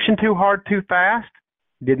pushing too hard too fast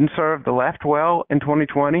didn't serve the left well in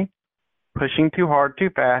 2020. Pushing too hard too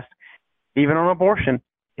fast, even on abortion,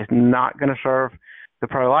 is not going to serve the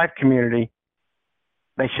pro-life community.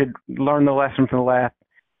 They should learn the lesson from the left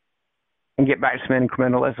and get back to some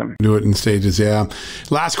incrementalism. Do it in stages, yeah.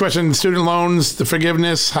 Last question, student loans, the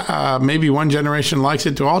forgiveness, maybe one generation likes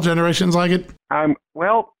it. Do all generations like it?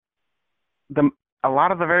 Well, a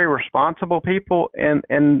lot of the very responsible people in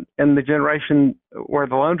the generation where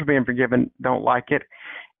the loans are being forgiven don't like it.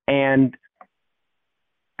 And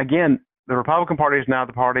again, the Republican Party is now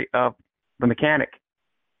the party of the mechanic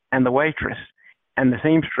and the waitress and the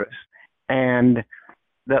seamstress and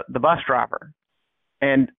the bus driver.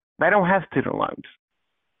 And they don't have student loans.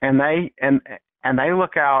 And they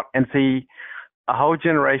look out and see a whole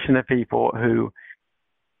generation of people who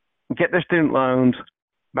get their student loans,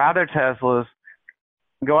 buy their Teslas,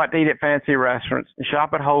 go out to eat at fancy restaurants,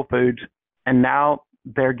 shop at Whole Foods, and now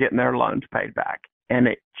they're getting their loans paid back. And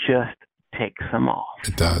it just ticks them off.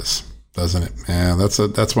 It does, doesn't it? Yeah, that's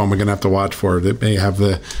one we're going to have to watch for. It may have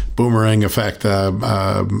the boomerang effect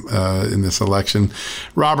in this election.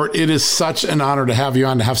 Robert, it is such an honor to have you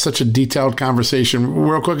on, to have such a detailed conversation.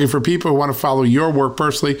 Real quickly, for people who want to follow your work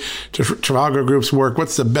personally, Trafalgar Group's work,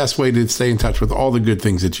 what's the best way to stay in touch with all the good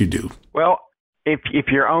things that you do? Well, If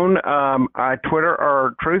you're on Twitter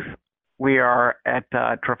or Truth, we are at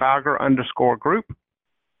Trafalgar_group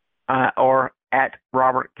or at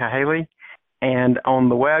Robert Cahaly. And on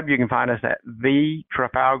the web, you can find us at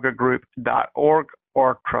thetrafalgargroup.org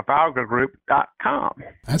or trafalgargroup.com.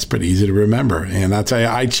 That's pretty easy to remember. And I'll tell you,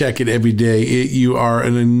 I check it every day. You are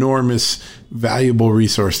an enormous, valuable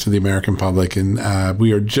resource to the American public. And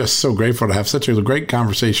we are just so grateful to have such a great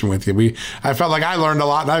conversation with you. I felt like I learned a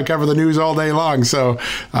lot, and I cover the news all day long. So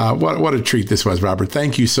what a treat this was, Robert.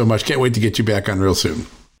 Thank you so much. Can't wait to get you back on real soon.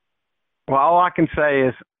 Well, all I can say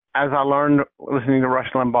is, as I learned listening to Rush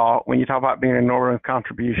Limbaugh, when you talk about being an enormous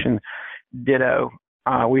contribution, ditto.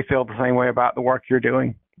 We feel the same way about the work you're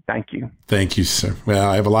doing. Thank you. Thank you, sir. Well,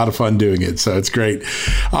 I have a lot of fun doing it, so it's great.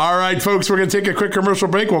 All right, folks, we're going to take a quick commercial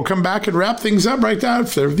break. We'll come back and wrap things up right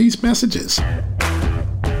after these messages.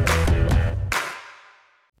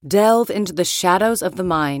 Delve into the shadows of the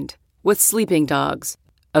mind with Sleeping Dogs,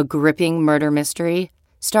 a gripping murder mystery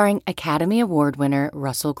starring Academy Award winner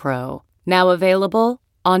Russell Crowe. Now available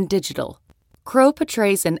on digital. Crowe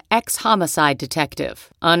portrays an ex-homicide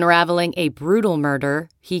detective unraveling a brutal murder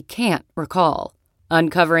he can't recall.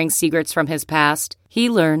 Uncovering secrets from his past, he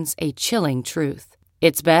learns a chilling truth.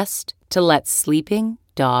 It's best to let sleeping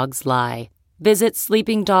dogs lie. Visit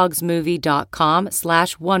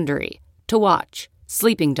sleepingdogsmovie.com/Wondery to watch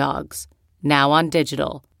Sleeping Dogs, now on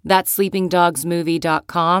digital. That's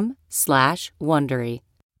sleepingdogsmovie.com/Wondery.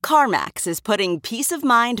 CarMax is putting peace of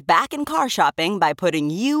mind back in car shopping by putting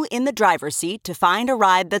you in the driver's seat to find a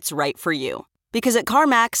ride that's right for you. Because at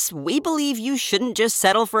CarMax, we believe you shouldn't just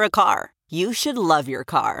settle for a car. You should love your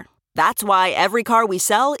car. That's why every car we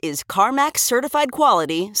sell is CarMax certified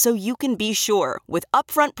quality, so you can be sure with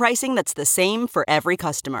upfront pricing that's the same for every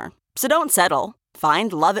customer. So don't settle.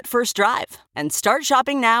 Find love at first drive and start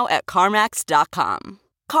shopping now at CarMax.com.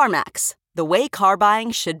 CarMax, the way car buying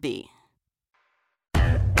should be.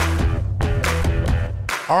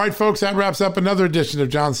 All right, folks, that wraps up another edition of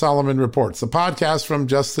John Solomon Reports, the podcast from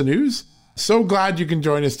Just the News. So glad you can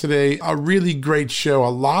join us today. A really great show, a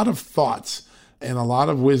lot of thoughts and a lot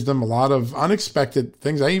of wisdom, a lot of unexpected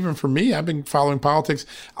things. For me, I've been following politics.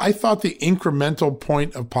 I thought the incremental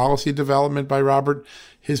point of policy development by Robert,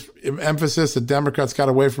 his emphasis that Democrats got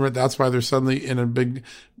away from it, that's why they're suddenly in a big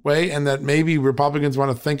way, and that maybe Republicans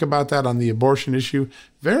want to think about that on the abortion issue.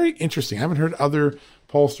 Very interesting. I haven't heard other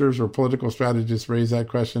pollsters or political strategists raise that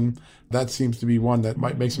question. That seems to be one that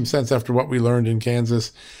might make some sense after what we learned in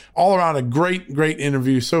Kansas. All around a great, great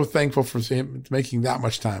interview. So thankful for him making that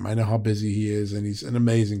much time. I know how busy he is, and he's an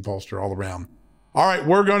amazing pollster all around. All right,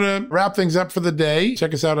 we're going to wrap things up for the day.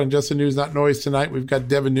 Check us out on Just the News, Not Noise tonight. We've got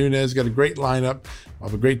Devin Nunes, got a great lineup. We'll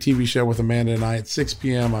have a great TV show with Amanda and I at 6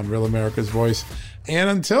 p.m. on Real America's Voice. And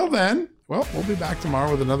until then, well, we'll be back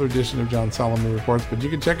tomorrow with another edition of John Solomon Reports, but you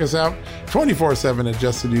can check us out 24/7 at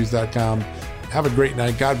justthenews.com. Have a great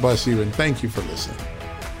night. God bless you, and thank you for listening.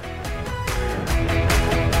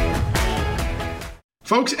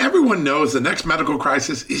 Folks, everyone knows the next medical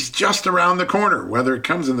crisis is just around the corner, whether it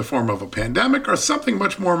comes in the form of a pandemic or something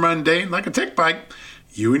much more mundane like a tick bite.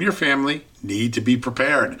 You and your family need to be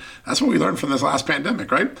prepared. That's what we learned from this last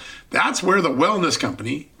pandemic, right? That's where the Wellness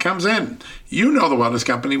Company comes in. You know the Wellness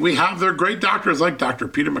Company. We have their great doctors like Dr.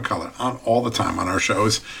 Peter McCullough on all the time on our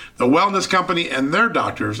shows. The Wellness Company and their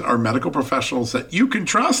doctors are medical professionals that you can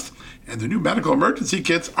trust, and the new medical emergency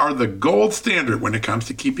kits are the gold standard when it comes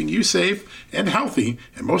to keeping you safe and healthy,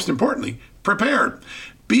 and most importantly, prepared.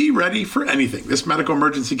 Be ready for anything. This medical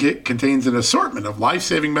emergency kit contains an assortment of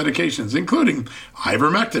life-saving medications, including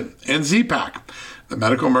ivermectin and Z-Pak. The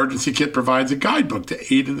medical emergency kit provides a guidebook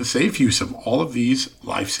to aid in the safe use of all of these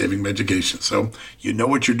life-saving medications, so you know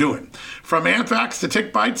what you're doing. From anthrax to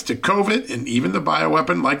tick bites to COVID and even the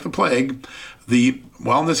bioweapon like the plague, the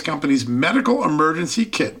Wellness Company's medical emergency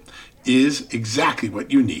kit is exactly what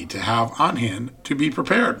you need to have on hand to be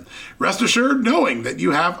prepared. Rest assured knowing that you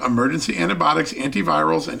have emergency antibiotics,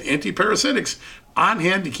 antivirals, and antiparasitics on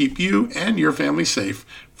hand to keep you and your family safe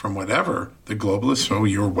from whatever the globalists throw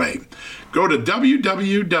your way. Go to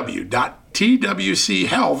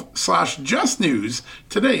www.twchealth/justnews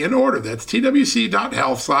today and order. That's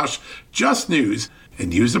twc.health/justnews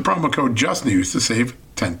and use the promo code JUSTNEWS to save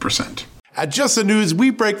 10%. At Just the News, we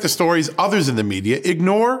break the stories others in the media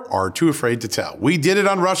ignore or are too afraid to tell. We did it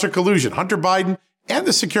on Russia collusion, Hunter Biden, and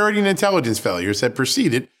the security and intelligence failures that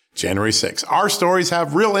preceded January 6th. Our stories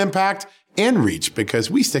have real impact and reach because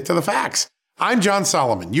we stick to the facts. I'm John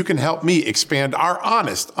Solomon. You can help me expand our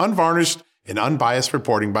honest, unvarnished, and unbiased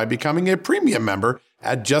reporting by becoming a premium member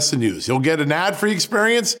at Just the News. You'll get an ad-free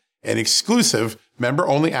experience and exclusive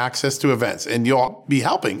member-only access to events, and you'll be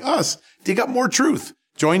helping us dig up more truth.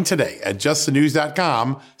 Join today at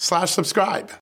justthenews.com/subscribe.